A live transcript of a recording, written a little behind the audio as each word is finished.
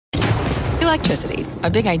electricity, a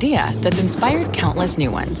big idea that's inspired countless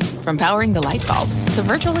new ones. From powering the light bulb to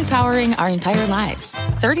virtually powering our entire lives.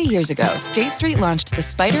 30 years ago, State Street launched the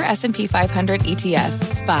SPDR S&P 500 ETF,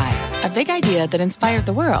 SPY. A big idea that inspired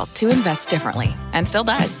the world to invest differently. And still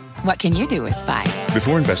does. What can you do with SPY?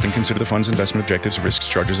 Before investing, consider the fund's investment objectives, risks,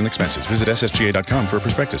 charges, and expenses. Visit ssga.com for a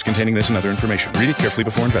prospectus containing this and other information. Read it carefully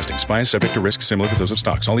before investing. SPY is subject to risks similar to those of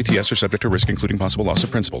stocks. All ETFs are subject to risk, including possible loss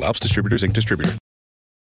of principal. Alps Distributors, Inc. Distributor.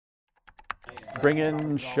 Bring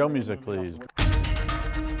in show music, please.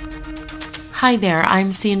 Hi there, I'm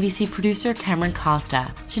CNBC producer Cameron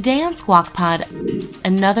Costa. Today on Squawk Pod,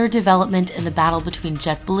 another development in the battle between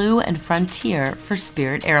JetBlue and Frontier for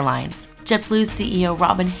Spirit Airlines. JetBlue's CEO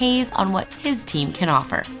Robin Hayes on what his team can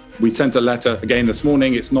offer. We sent a letter again this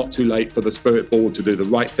morning. It's not too late for the Spirit board to do the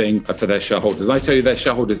right thing for their shareholders. I tell you, their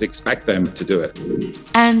shareholders expect them to do it.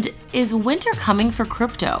 And is winter coming for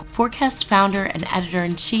crypto? Forecast founder and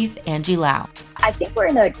editor-in-chief Angie Lau. I think we're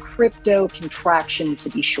in a crypto contraction, to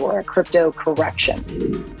be sure, a crypto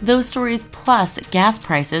correction. Those stories plus gas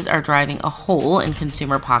prices are driving a hole in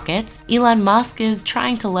consumer pockets. Elon Musk is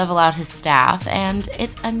trying to level out his staff, and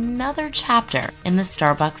it's another chapter in the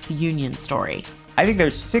Starbucks union story. I think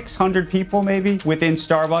there's 600 people maybe within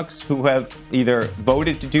Starbucks who have either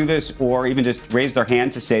voted to do this or even just raised their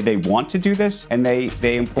hand to say they want to do this, and they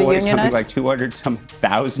employ something like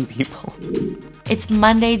 200,000 people. It's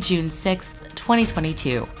Monday, June 6th,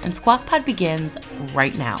 2022, and Squawk Pod begins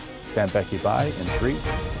right now. Stand Becky by in 3,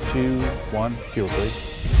 2, 1, cue please.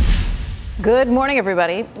 Good morning,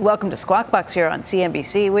 everybody. Welcome to Squawk Box here on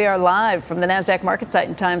CNBC. We are live from the NASDAQ market site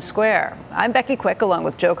in Times Square. I'm Becky Quick, along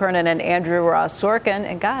with Joe Kernan and Andrew Ross Sorkin.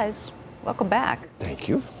 And guys, welcome back. Thank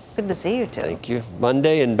you. It's good to see you two. Thank you.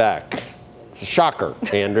 Monday and back. It's a shocker,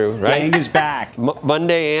 Andrew, right? Gang is back.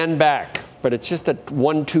 Monday and back. But it's just a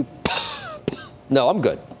 1-2. No, I'm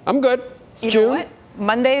good. I'm good. You June. know what?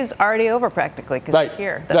 Monday's already over practically because you're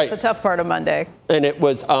here. That's the tough part of Monday. And it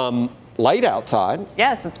was light outside.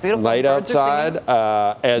 Yes, it's beautiful. Light outside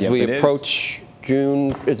as we approach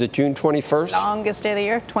June. Is it June 21st? Longest day of the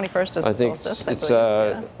year. 21st is the solstice.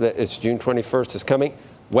 It's June 21st is coming.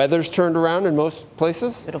 Weather's turned around in most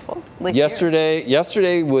places. Beautiful.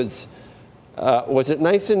 Yesterday was it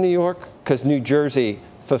nice in New York? Because New Jersey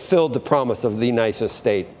fulfilled the promise of the nicest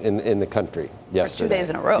state in the country yesterday. For 2 days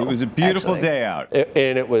in a row. It was a beautiful day out.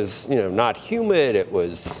 And it was, not humid. It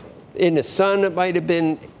was in the sun. It might have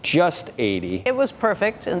been just 80. It was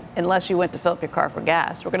perfect, unless you went to fill up your car for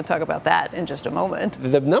gas. We're going to talk about that in just a moment.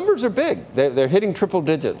 The numbers are big. They're hitting triple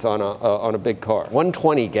digits on a big car.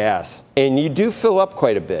 120 gas, and you do fill up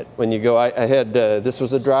quite a bit when you go. I had this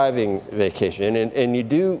was a driving vacation, and you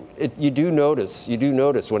do notice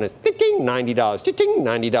when it's $90, $90,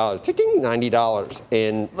 $90,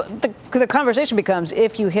 and the conversation becomes,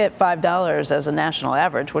 if you hit $5 as a national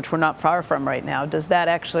average, which we're not far from right now, is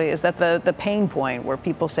that the pain point where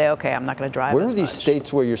people say, okay, I'm not going to drive Where as are these much?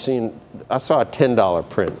 states where you're seeing? I saw a $10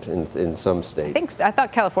 print in some states. I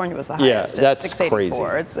thought California was the highest. Yeah, that's at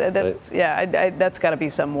 684. crazy. That's got to be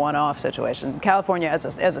some one-off situation. California as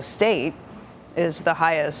a state is the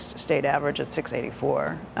highest state average at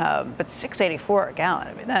 684, but 684 a gallon.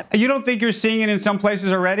 I mean that. You don't think you're seeing it in some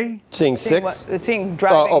places already? Seeing six? Seeing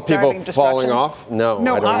driving. People driving falling off? No,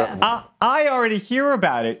 I don't know. I already hear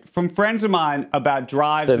about it from friends of mine about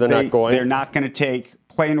drives So that they're not going to take,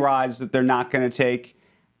 plane rides that they're not going to take.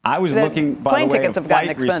 I was looking, by plane the way, tickets a have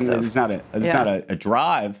gotten flight recently. expensive. It's not a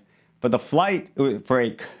drive, but the flight for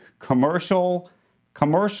a commercial,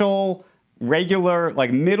 regular,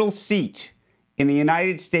 like middle seat in the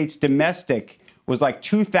United States domestic was like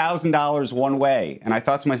 $2,000 one way. And I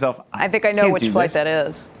thought to myself, I think I know which flight that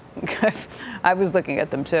is. I was looking at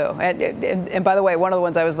them too. And by the way, one of the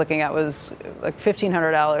ones I was looking at was like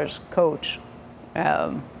 $1,500 coach.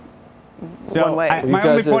 One way. My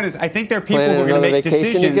only point is, I think there are people who are going to make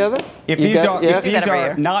decisions. Together? If these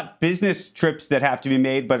are not business trips that have to be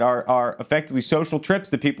made, but are effectively social trips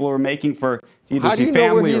that people are making for either see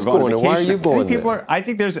family or go on vacation. Why are you going? I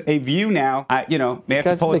think there's a view now. May have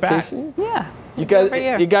to pull it back. Yeah. You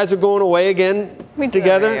guys are going away again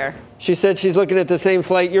together? She said she's looking at the same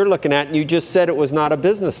flight you're looking at, and you just said it was not a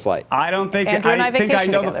business flight. I don't think. I think I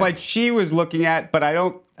know the flight she was looking at, but I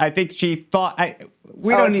don't. I think she thought.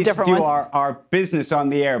 We don't need to do our business on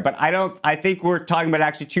the air, but I think we're talking about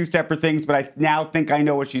actually two separate things, but I now think I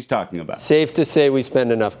know what she's talking about. Safe to say we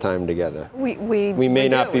spend enough time together. We may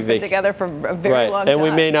not be together for a very long time. And we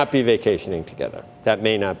may not be vacationing together. That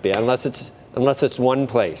may not be, unless it's one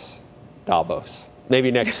place, Davos. Maybe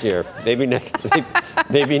next year. Maybe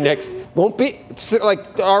next. Won't be. It's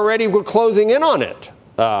like already we're closing in on it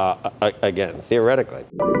again, theoretically.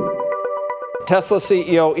 Tesla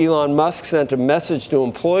CEO Elon Musk sent a message to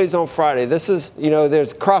employees on Friday. This is,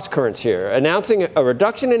 there's cross currents here. Announcing a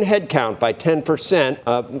reduction in headcount by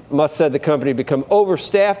 10%. Musk said the company become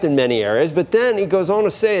overstaffed in many areas, but then he goes on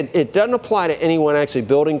to say it doesn't apply to anyone actually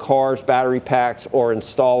building cars, battery packs, or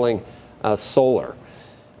installing solar.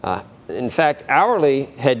 In fact, hourly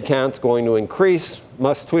headcount's going to increase.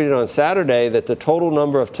 Musk tweeted on Saturday that the total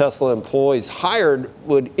number of Tesla employees hired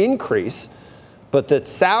would increase, but that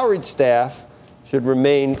salaried staff should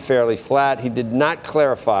remain fairly flat. He did not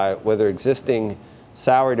clarify whether existing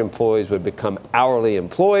salaried employees would become hourly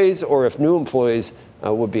employees or if new employees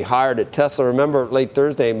would be hired at Tesla. Remember, late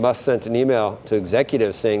Thursday, Musk sent an email to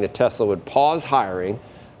executives saying that Tesla would pause hiring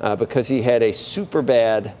because he had a super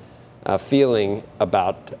bad feeling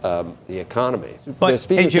about the economy. But,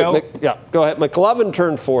 hey, Joe. Yeah, go ahead. McLovin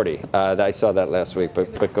turned 40. I saw that last week,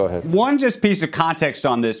 but go ahead. One just piece of context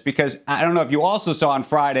on this, because I don't know if you also saw on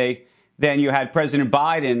Friday, then you had President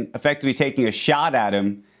Biden effectively taking a shot at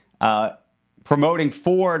him, promoting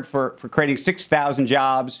Ford for creating 6,000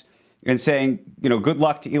 jobs and saying, good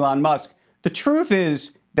luck to Elon Musk. The truth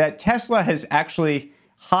is that Tesla has actually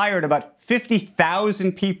hired about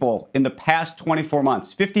 50,000 people in the past 24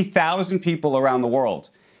 months, 50,000 people around the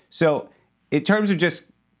world. So in terms of just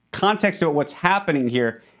context about what's happening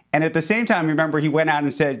here, and at the same time, remember, he went out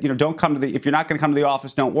and said, don't come to if you're not going to come to the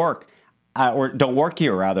office, don't work, or don't work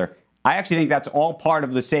here, rather. I actually think that's all part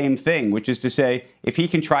of the same thing, which is to say, if he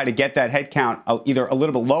can try to get that headcount either a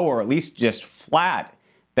little bit lower or at least just flat,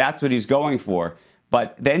 that's what he's going for.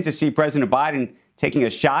 But then to see President Biden taking a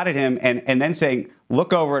shot at him and then saying,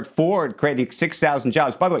 look over at Ford creating 6,000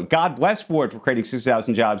 jobs. By the way, God bless Ford for creating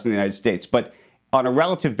 6,000 jobs in the United States. But on a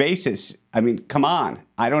relative basis, I mean, come on.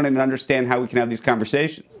 I don't even understand how we can have these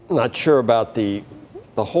conversations. I'm not sure about the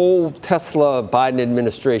whole Tesla-Biden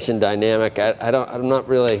administration dynamic. I'm not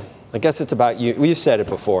really... I guess it's about you. We've said it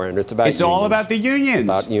before, and it's about unions. It's all about the unions.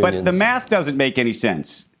 But the math doesn't make any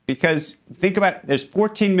sense, because think about it. There's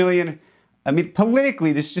 14 million. I mean,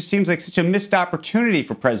 politically, this just seems like such a missed opportunity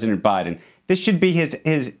for President Biden. This should be his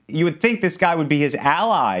you would think this guy would be his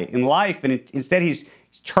ally in life, and instead he's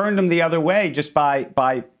turned him the other way just by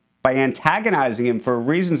antagonizing him for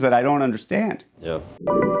reasons that I don't understand. Yeah.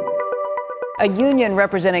 A union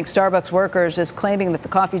representing Starbucks workers is claiming that the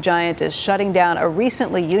coffee giant is shutting down a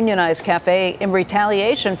recently unionized cafe in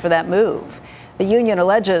retaliation for that move. The union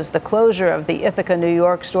alleges the closure of the Ithaca, New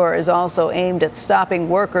York store is also aimed at stopping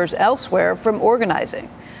workers elsewhere from organizing.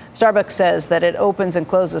 Starbucks says that it opens and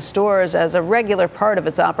closes stores as a regular part of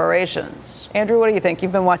its operations. Andrew, what do you think?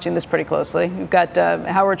 You've been watching this pretty closely. You've got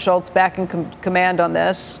Howard Schultz back in command on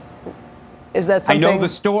this. Is that something? I know the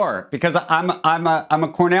store because I'm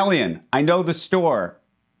a Cornellian. I know the store.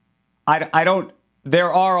 I don't.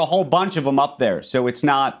 There are a whole bunch of them up there, so it's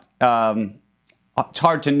not. It's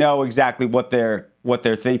hard to know exactly what they're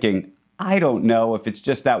thinking. I don't know if it's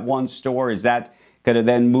just that one store. Is that going to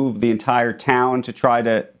then move the entire town to try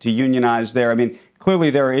to unionize there? I mean, clearly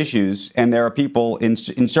there are issues, and there are people in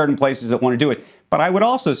certain places that want to do it. But I would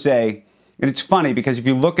also say, and it's funny because if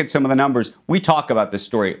you look at some of the numbers, we talk about this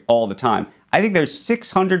story all the time. I think there's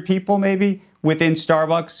 600 people maybe within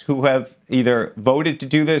Starbucks who have either voted to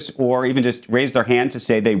do this or even just raised their hand to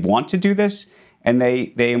say they want to do this. And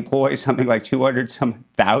they employ something like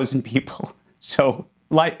 200,000 people. So,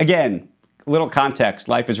 again, little context.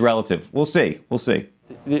 Life is relative. We'll see.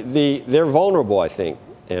 They're vulnerable, I think,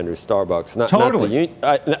 Andrew, Starbucks. Totally.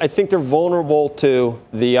 I think they're vulnerable to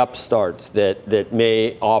the upstarts that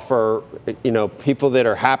may offer, people that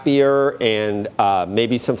are happier and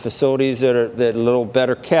maybe some facilities that are a little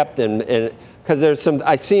better kept. And because there's some,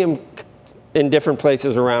 I see them in different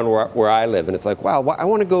places around where I live, and it's like, wow, I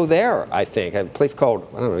want to go there. I think a place called,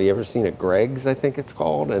 I don't know, you ever seen it? Greg's, I think it's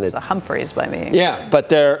called, and it's the Humphreys by me. Yeah, but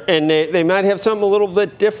they might have something a little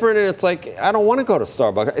bit different, and it's like, I don't want to go to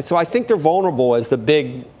Starbucks. So I think they're vulnerable as the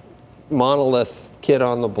big monolith kid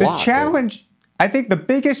on the block. The challenge, I think the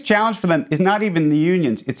biggest challenge for them is not even the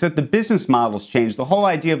unions. It's that the business models changed. The whole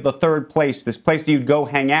idea of the third place, this place that you'd go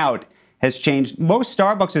hang out, has changed. Most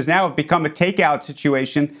Starbucks now have become a takeout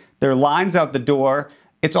situation. There are lines out the door.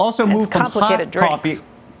 It's also moved from hot coffee.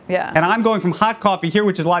 Yeah. And I'm going from hot coffee here,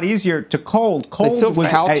 which is a lot easier, to cold. Cold they still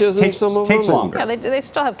have couches in some of them? Takes longer. Yeah, they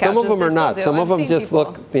still have couches. Some of them are not. Do. Some I've of them just people.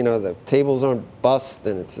 look, the tables aren't bust,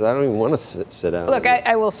 and I don't even want to sit down. Look,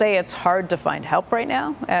 I will say it's hard to find help right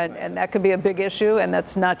now, and that could be a big issue, and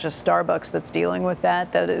that's not just Starbucks that's dealing with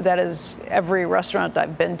that. That is every restaurant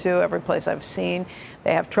I've been to, every place I've seen.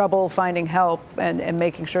 They have trouble finding help and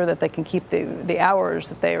making sure that they can keep the hours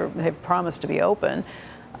that they've promised to be open.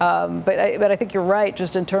 But I think you're right,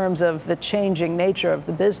 just in terms of the changing nature of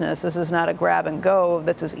the business. This is not a grab and go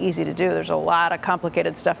that's as easy to do. There's a lot of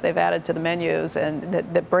complicated stuff they've added to the menus and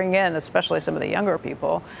that bring in, especially some of the younger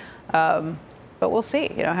people. But we'll see.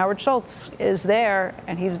 Howard Schultz is there,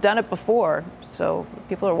 and he's done it before, so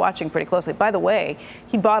people are watching pretty closely. By the way,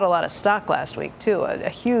 he bought a lot of stock last week, too, a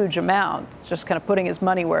huge amount. Just kind of putting his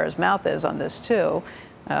money where his mouth is on this, too,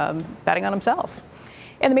 betting on himself.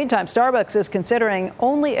 In the meantime, Starbucks is considering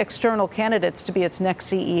only external candidates to be its next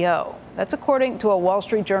CEO. That's according to a Wall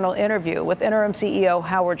Street Journal interview with interim CEO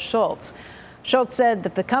Howard Schultz. Schultz said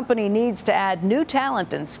that the company needs to add new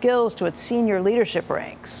talent and skills to its senior leadership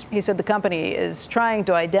ranks. He said the company is trying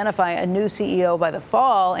to identify a new CEO by the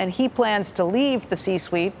fall, and he plans to leave the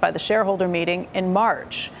C-suite by the shareholder meeting in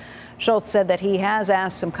March. Schultz said that he has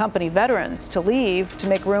asked some company veterans to leave to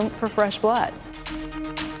make room for fresh blood.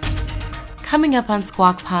 Coming up on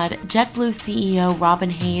Squawk Pod, JetBlue CEO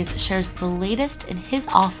Robin Hayes shares the latest in his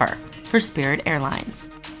offer for Spirit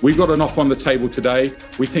Airlines. We've got an offer on the table today.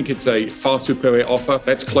 We think it's a far superior offer.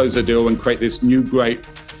 Let's close the deal and create this new, great,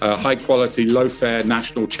 high-quality, low-fare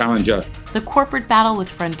national challenger. The corporate battle with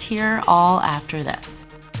Frontier, all after this.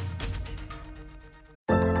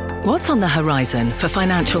 What's on the horizon for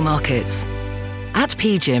financial markets? At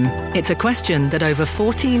PGIM, it's a question that over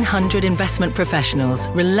 1,400 investment professionals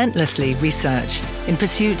relentlessly research in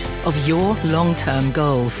pursuit of your long-term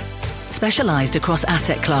goals. Specialized across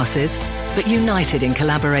asset classes, but united in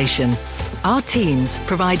collaboration, our teams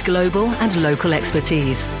provide global and local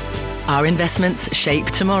expertise. Our investments shape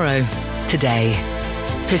tomorrow, today.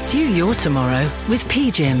 Pursue your tomorrow with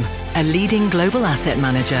PGIM, a leading global asset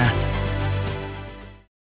manager.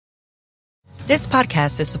 This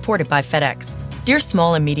podcast is supported by FedEx. Dear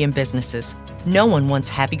small and medium businesses, no one wants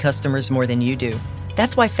happy customers more than you do.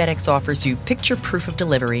 That's why FedEx offers you picture proof of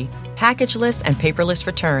delivery, packageless and paperless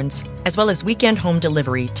returns, as well as weekend home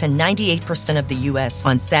delivery to 98% of the U.S.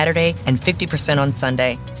 on Saturday and 50% on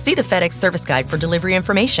Sunday. See the FedEx service guide for delivery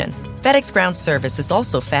information. FedEx Ground service is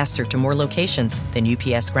also faster to more locations than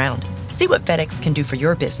UPS Ground. See what FedEx can do for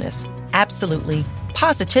your business. Absolutely,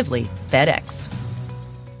 positively FedEx.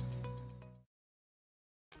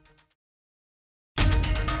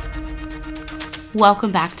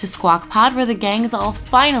 Welcome back to Squawk Pod, where the gang's all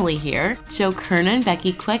finally here. Joe Kernan,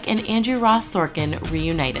 Becky Quick, and Andrew Ross Sorkin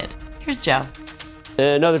reunited. Here's Joe.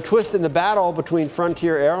 Another twist in the battle between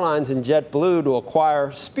Frontier Airlines and JetBlue to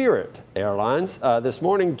acquire Spirit Airlines. This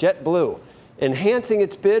morning, JetBlue enhancing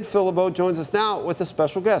its bid. Phil LeBeau joins us now with a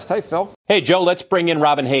special guest. Hey, Phil. Hey, Joe. Let's bring in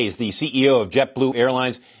Robin Hayes, the CEO of JetBlue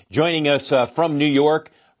Airlines, joining us from New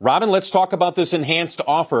York. Robin, let's talk about this enhanced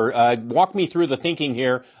offer. Walk me through the thinking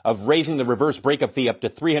here of raising the reverse breakup fee up to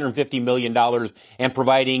 $350 million and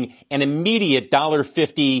providing an immediate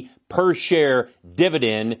 $1.50 per share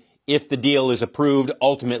dividend if the deal is approved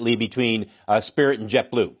ultimately between Spirit and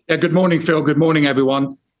JetBlue. Yeah, good morning, Phil. Good morning,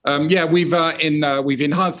 everyone. We've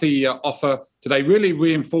enhanced the offer today, really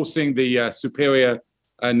reinforcing the superior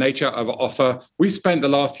nature of offer. We spent the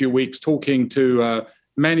last few weeks talking to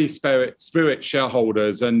many Spirit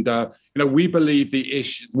shareholders, and we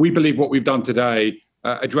believe what we've done today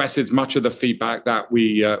addresses much of the feedback that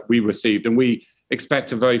we received, and we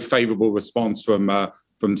expect a very favorable response from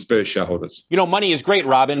Spirit shareholders. Money is great,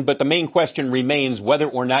 Robin, but the main question remains whether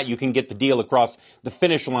or not you can get the deal across the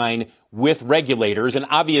finish line with regulators. And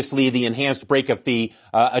obviously, the enhanced breakup fee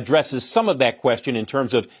addresses some of that question in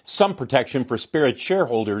terms of some protection for Spirit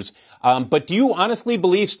shareholders. But do you honestly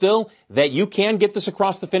believe still that you can get this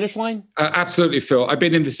across the finish line? Absolutely, Phil. I've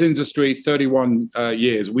been in this industry 31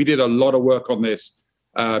 years. We did a lot of work on this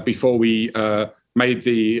before we made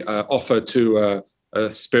the offer to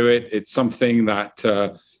Spirit. It's something that,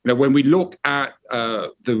 when we look at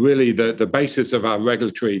the basis of our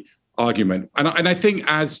regulatory argument, and I think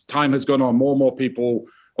as time has gone on, more and more people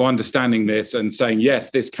are understanding this and saying, yes,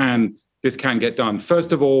 this can get done.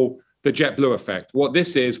 First of all, the JetBlue effect. What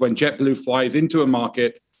this is, when JetBlue flies into a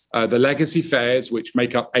market, the legacy fares, which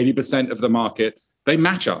make up 80% of the market, they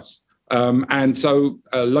match us. And so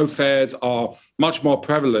low fares are much more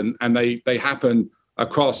prevalent, and they happen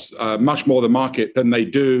across much more of the market than they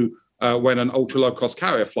do when an ultra-low-cost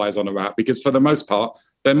carrier flies on a route, because for the most part,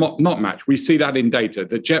 they're not matched. We see that in data.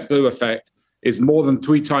 The JetBlue effect is more than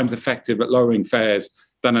 3 times effective at lowering fares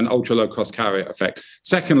than an ultra-low-cost carrier effect.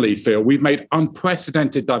 Secondly, Phil, we've made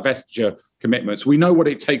unprecedented divestiture commitments. We know what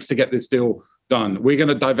it takes to get this deal done. We're going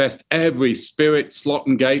to divest every Spirit slot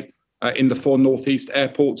and gate in the 4 Northeast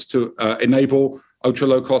airports to enable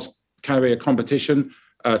ultra-low-cost carrier competition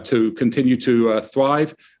to continue to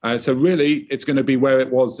thrive. So really, it's going to be where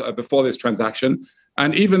it was before this transaction.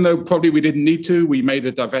 And even though probably we didn't need to, we made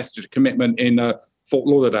a divestiture commitment in Fort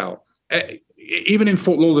Lauderdale. Even in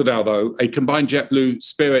Fort Lauderdale, though, a combined JetBlue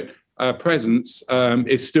Spirit presence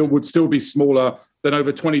would still be smaller than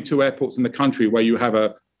over 22 airports in the country where you have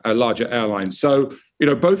a larger airline. So,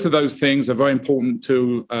 both of those things are very important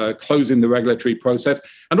to closing the regulatory process.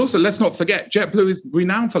 And also, let's not forget, JetBlue is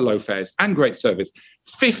renowned for low fares and great service.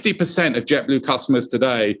 50% of JetBlue customers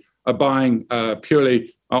today are buying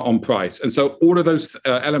purely on price. And so all of those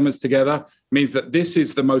elements together means that this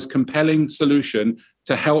is the most compelling solution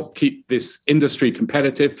to help keep this industry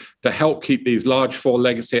competitive, to help keep these large four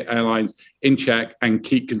legacy airlines in check and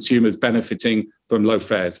keep consumers benefiting from low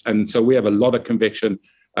fares. And so we have a lot of conviction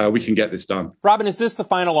we can get this done. Robin, is this the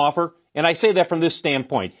final offer? And I say that from this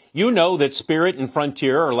standpoint. You know that Spirit and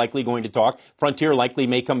Frontier are likely going to talk. Frontier likely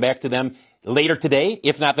may come back to them later today,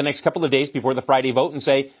 if not the next couple of days before the Friday vote, and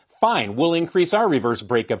say, fine, we'll increase our reverse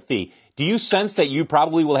breakup fee. Do you sense that you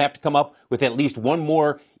probably will have to come up with at least one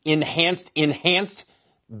more enhanced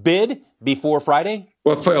bid before Friday?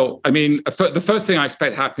 Well, Phil, the first thing I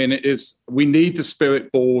expect to happen is we need the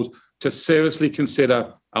Spirit board to seriously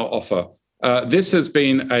consider our offer. This has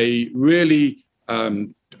been a really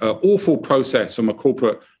awful process from a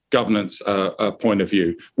corporate governance point of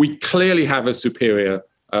view. We clearly have a superior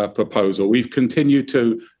proposal. We've continued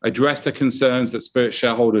to address the concerns that Spirit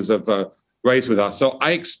shareholders have raised with us. So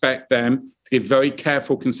I expect them to give very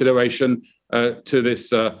careful consideration to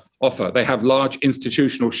this offer. They have large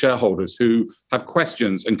institutional shareholders who have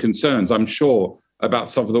questions and concerns, I'm sure, about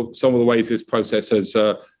some of the ways this process has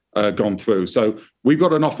gone through. So we've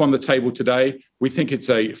got an offer on the table today. We think it's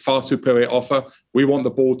a far superior offer. We want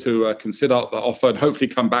the board to consider the offer and hopefully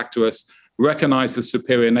come back to us, recognize the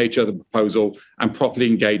superior nature of the proposal, and properly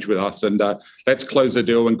engage with us. And let's close the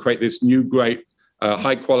deal and create this new, great,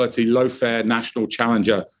 high-quality, low-fare national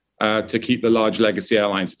challenger to keep the large legacy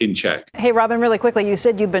airlines in check. Hey, Robin, really quickly, you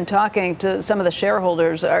said you've been talking to some of the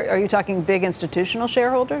shareholders. Are you talking big institutional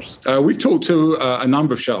shareholders? We've talked to a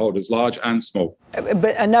number of shareholders, large and small.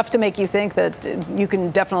 But enough to make you think that you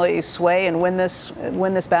can definitely sway and win this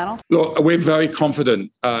battle? Look, we're very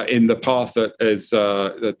confident in the path that is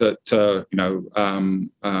to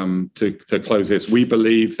close this. We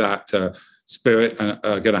believe that Spirit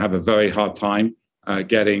are going to have a very hard time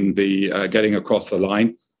getting across the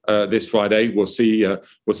line. This Friday, we'll see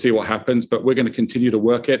what happens, but we're going to continue to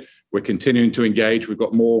work it. We're continuing to engage. We've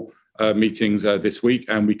got more meetings this week,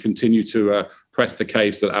 and we continue to press the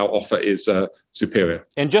case that our offer is superior.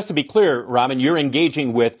 And just to be clear, Robin, you're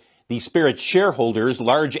engaging with the Spirit shareholders,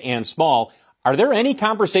 large and small. Are there any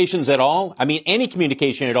conversations at all? Any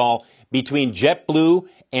communication at all between JetBlue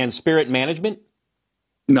and Spirit management?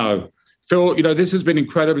 No, Phil. This has been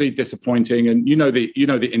incredibly disappointing, and you know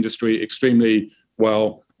the industry extremely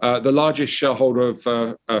well. The largest shareholder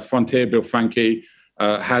of Frontier, Bill Franke,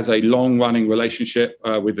 has a long-running relationship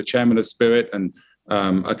with the chairman of Spirit and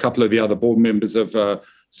a couple of the other board members of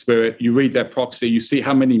Spirit. You read their proxy, you see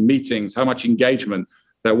how many meetings, how much engagement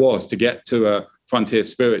there was to get to a Frontier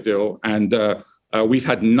Spirit deal, and we've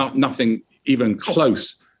had nothing even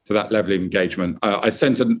close to that level of engagement.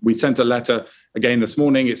 We sent a letter again this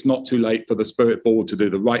morning. It's not too late for the Spirit board to do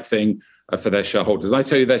the right thing for their shareholders. I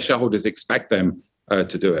tell you, their shareholders expect them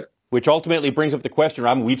to do it. Which ultimately brings up the question,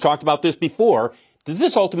 Robin, we've talked about this before. Does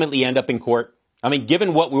this ultimately end up in court?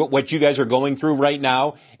 Given what you guys are going through right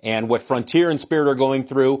now and what Frontier and Spirit are going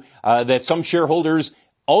through, that some shareholders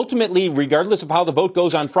ultimately, regardless of how the vote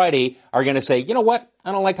goes on Friday, are going to say, you know what,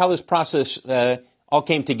 I don't like how this process all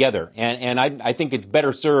came together. And I think it's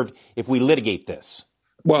better served if we litigate this.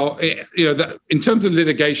 Well, in terms of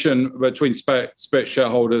litigation between Spirit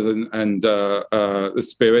shareholders and the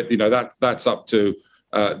Spirit, that's up to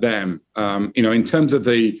them. In terms of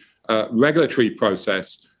the regulatory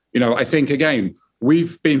process, I think, again,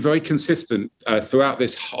 we've been very consistent throughout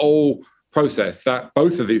this whole process that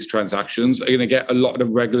both of these transactions are going to get a lot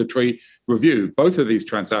of regulatory review. Both of these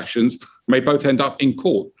transactions may both end up in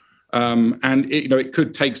court. And it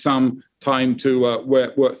could take some time to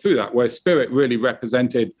work through that, where Spirit really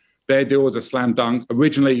represented their deal as a slam dunk.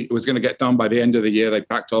 Originally, it was going to get done by the end of the year. They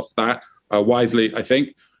backed off that wisely, I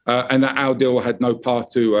think, and that our deal had no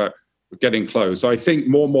path to getting closed. So I think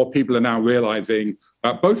more and more people are now realizing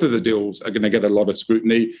that both of the deals are going to get a lot of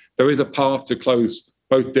scrutiny. There is a path to close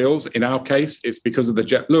both deals. In our case, it's because of the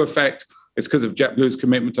JetBlue effect. It's because of JetBlue's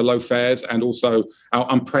commitment to low fares and also our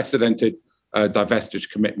unprecedented divestiture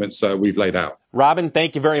commitments we've laid out. Robin,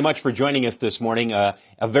 thank you very much for joining us this morning. A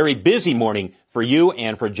very busy morning for you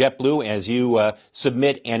and for JetBlue as you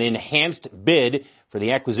submit an enhanced bid for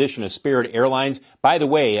the acquisition of Spirit Airlines. By the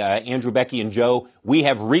way, Andrew, Becky, and Joe, we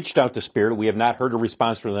have reached out to Spirit. We have not heard a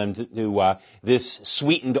response from them to this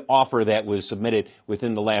sweetened offer that was submitted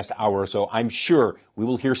within the last hour or so. I'm sure we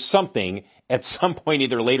will hear something at some point,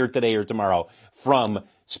 either later today or tomorrow, from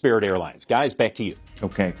Spirit Airlines. Guys, back to you.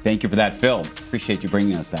 Okay. Thank you for that, Phil. Appreciate you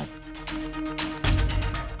bringing us that.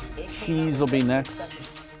 Cheese will be next.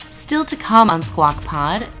 Still to come on Squawk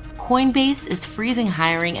Pod, Coinbase is freezing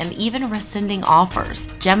hiring and even rescinding offers.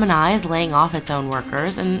 Gemini is laying off its own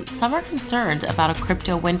workers, and some are concerned about a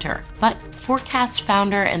crypto winter. But Forecast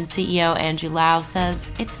founder and CEO Angie Lau says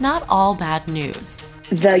it's not all bad news.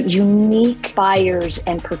 The unique buyers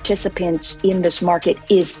and participants in this market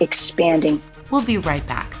is expanding. We'll be right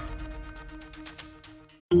back.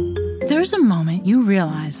 There's a moment you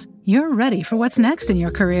realize you're ready for what's next in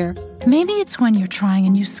your career. Maybe it's when you're trying a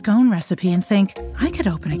new scone recipe and think, I could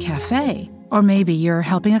open a cafe. Or maybe you're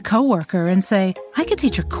helping a coworker and say, I could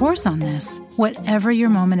teach a course on this. Whatever your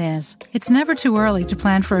moment is, it's never too early to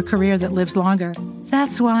plan for a career that lives longer.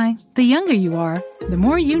 That's why, the younger you are, the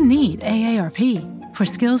more you need AARP. For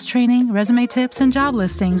skills training, resume tips, and job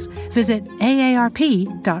listings, visit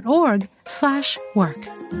aarp.org/work.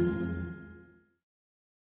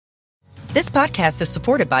 This podcast is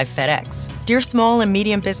supported by FedEx. Dear small and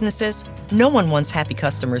medium businesses, no one wants happy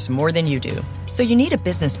customers more than you do. So you need a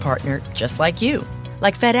business partner just like you.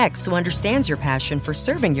 Like FedEx, who understands your passion for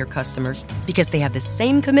serving your customers because they have the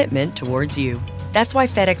same commitment towards you. That's why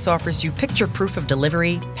FedEx offers you picture proof of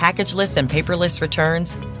delivery, packageless and paperless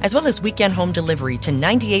returns, as well as weekend home delivery to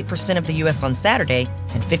 98% of the U.S. on Saturday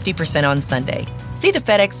and 50% on Sunday. See the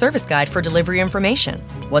FedEx service guide for delivery information.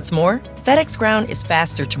 What's more, FedEx Ground is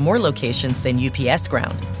faster to more locations than UPS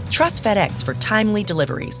Ground. Trust FedEx for timely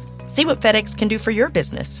deliveries. See what FedEx can do for your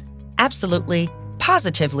business. Absolutely,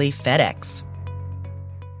 positively FedEx.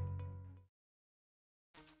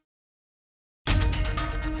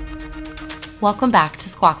 Welcome back to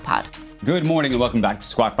Squawk Pod. Good morning and welcome back to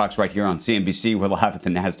Squawk Box right here on CNBC. We're live at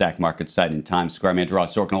the NASDAQ market site in Times Square. I'm Andrew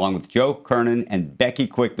Ross Sorkin along with Joe Kernan and Becky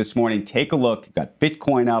Quick this morning. Take a look. You've got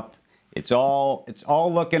Bitcoin up. It's all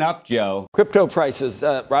looking up, Joe. Crypto prices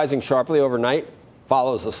rising sharply overnight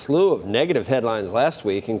follows a slew of negative headlines last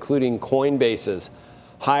week, including Coinbase's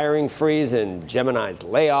hiring freeze and Gemini's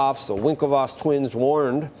layoffs. The Winklevoss twins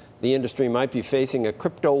warned the industry might be facing a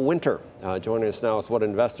crypto winter. Joining us now is what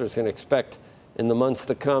investors can expect in the months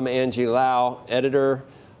to come, Angie Lau,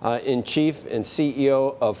 editor-in-chief and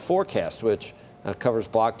CEO of Forecast, which covers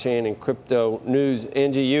blockchain and crypto news.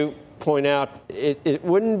 Angie, you point out it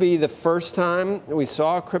wouldn't be the first time we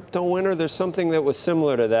saw a crypto winter. There's something that was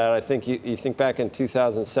similar to that. I think you think back in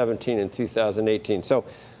 2017 and 2018. So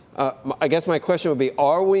I guess my question would be,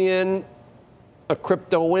 are we in a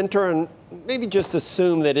crypto winter? And maybe just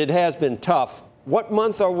assume that it has been tough. What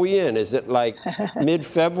month are we in? Is it like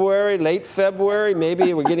mid-February, late February?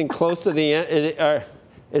 Maybe we're getting close to the end.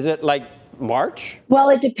 Is it like March? Well,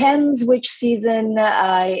 it depends which season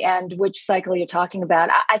and which cycle you're talking about.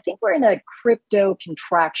 I think we're in a crypto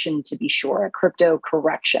contraction, to be sure, a crypto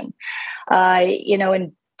correction.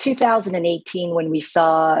 In 2018, when we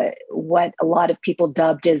saw what a lot of people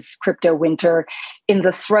dubbed as crypto winter, in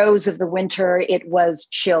the throes of the winter, it was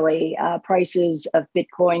chilly. Prices of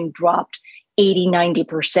Bitcoin dropped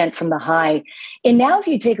 80-90% from the high. And now if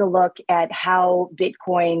you take a look at how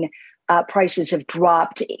Bitcoin prices have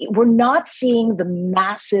dropped, we're not seeing the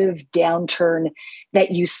massive downturn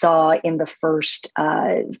that you saw in the first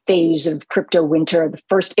phase of crypto winter, the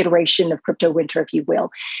first iteration of crypto winter, if you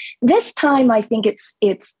will. This time, I think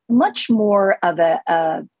it's much more of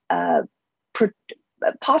a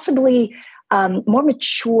possibly more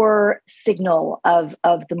mature signal of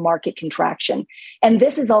the market contraction. And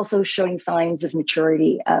this is also showing signs of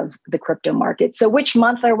maturity of the crypto market. So which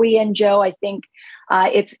month are we in, Joe? I think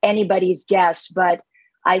it's anybody's guess, but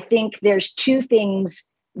I think there's two things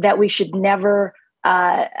that we should never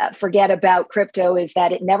forget about crypto is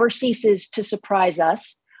that it never ceases to surprise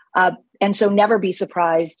us. And so never be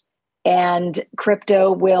surprised. And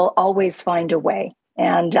crypto will always find a way.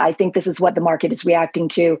 And I think this is what the market is reacting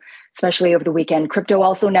to, especially over the weekend. Crypto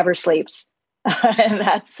also never sleeps. And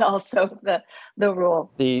that's also the rule.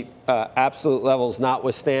 The absolute levels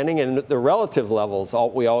notwithstanding, and the relative levels,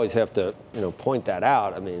 we always have to point that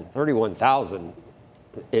out. I mean, 31,000,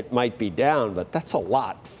 it might be down, but that's a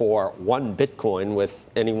lot for one Bitcoin. With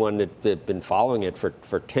anyone that's been following it for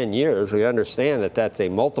 10 years, we understand that that's a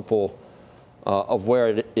multiple of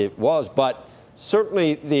where it was. But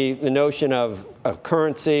certainly the notion of a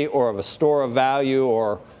currency or of a store of value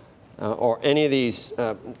or any of these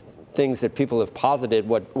things that people have posited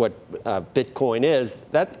what Bitcoin is,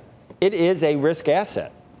 that it is a risk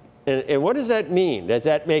asset. And what does that mean? Does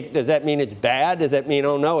that mean it's bad? Does that mean,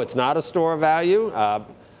 oh no, it's not a store of value?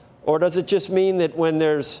 Or does it just mean that when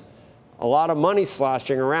there's a lot of money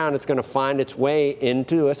sloshing around, it's going to find its way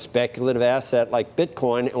into a speculative asset like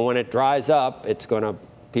Bitcoin, and when it dries up,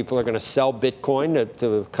 people are going to sell Bitcoin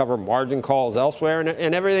to cover margin calls elsewhere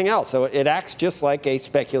and everything else. So it acts just like a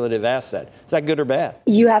speculative asset. Is that good or bad?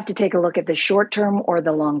 You have to take a look at the short-term or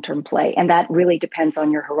the long-term play, and that really depends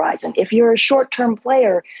on your horizon. If you're a short-term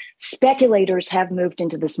player, speculators have moved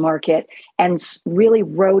into this market and really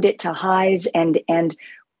rode it to highs, and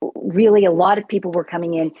really a lot of people were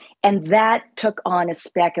coming in, and that took on a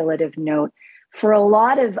speculative note. For a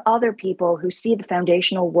lot of other people who see the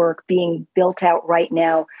foundational work being built out right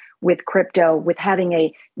now with crypto, with having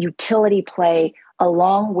a utility play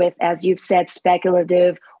along with, as you've said,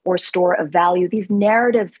 speculative or store of value, these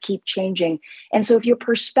narratives keep changing. And so if your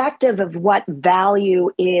perspective of what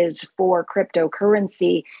value is for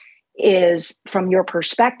cryptocurrency is from your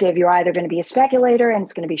perspective, you're either going to be a speculator and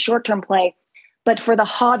it's going to be short-term play. But for the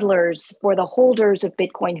hodlers, for the holders of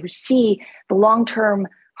Bitcoin who see the long-term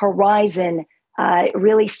horizon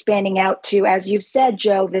really spanning out to, as you've said,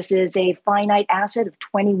 Joe, this is a finite asset of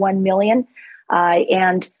 21 million.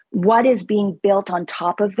 And what is being built on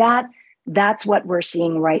top of that, that's what we're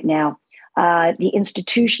seeing right now. The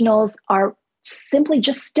institutionals are simply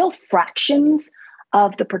just still fractions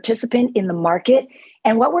of the participant in the market.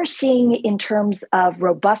 And what we're seeing in terms of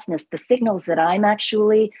robustness, the signals that I'm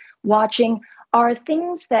actually watching are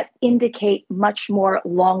things that indicate much more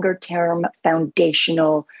longer term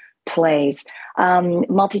foundational plays.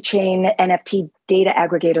 Multi-chain NFT data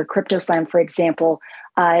aggregator CryptoSlam, for example,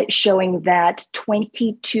 showing that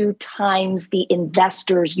 22 times the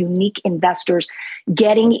investors, unique investors,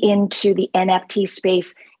 getting into the NFT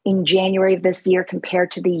space in January of this year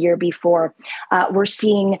compared to the year before. We're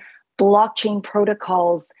seeing blockchain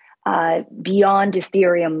protocols beyond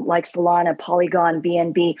Ethereum, like Solana, Polygon,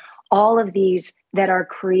 BNB, all of these that are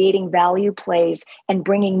creating value plays and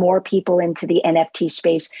bringing more people into the NFT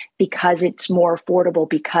space because it's more affordable,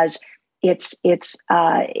 because it's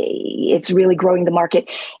really growing the market.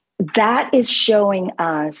 That is showing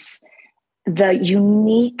us the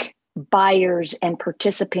unique buyers and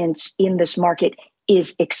participants in this market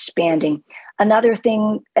is expanding. Another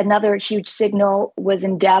huge signal was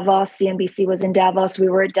in Davos. CNBC was in Davos. We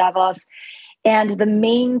were at Davos. And the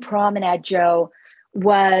main promenade, Joe,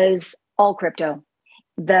 was all crypto.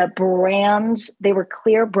 The brands, they were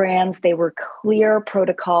clear brands, they were clear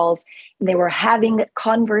protocols, and they were having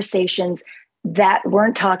conversations that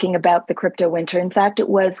weren't talking about the crypto winter. In fact, it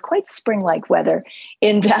was quite spring-like weather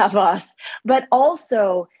in Davos, but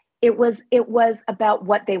also it was about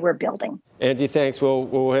what they were building. Angie, thanks.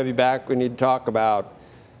 We'll have you back. We need to talk about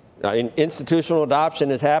institutional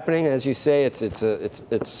adoption is happening, as you say.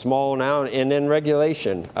 It's small now, and then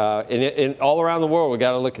regulation. And all around the world, we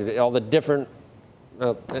got to look at all the different,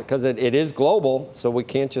 because it is global, so we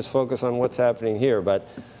can't just focus on what's happening here. But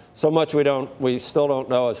so much we still don't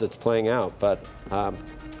know as it's playing out. But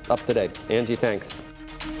up to date. Angie, thanks.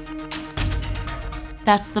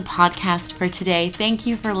 That's the podcast for today. Thank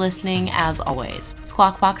you for listening, as always.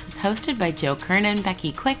 Squawk Box is hosted by Joe Kernan,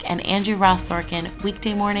 Becky Quick, and Andrew Ross Sorkin,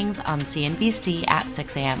 weekday mornings on CNBC at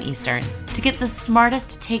 6 a.m. Eastern. To get the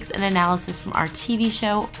smartest takes and analysis from our TV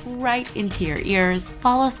show right into your ears,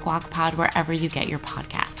 follow Squawk Pod wherever you get your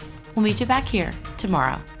podcasts. We'll meet you back here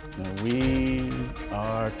tomorrow. We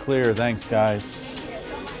are clear. Thanks, guys.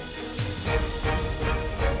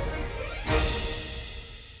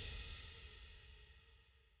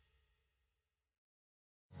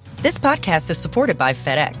 This podcast is supported by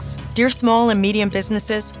FedEx. Dear small and medium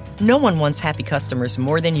businesses, no one wants happy customers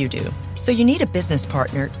more than you do. So you need a business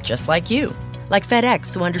partner just like you. Like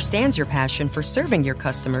FedEx, who understands your passion for serving your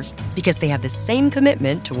customers because they have the same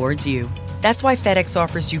commitment towards you. That's why FedEx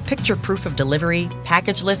offers you picture proof of delivery,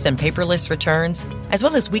 packageless and paperless returns, as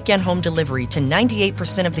well as weekend home delivery to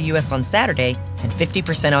 98% of the U.S. on Saturday and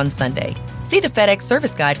 50% on Sunday. See the FedEx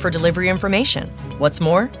service guide for delivery information. What's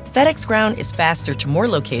more, FedEx Ground is faster to more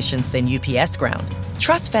locations than UPS Ground.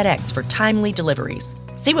 Trust FedEx for timely deliveries.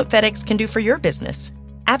 See what FedEx can do for your business.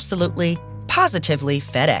 Absolutely, positively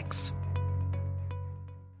FedEx.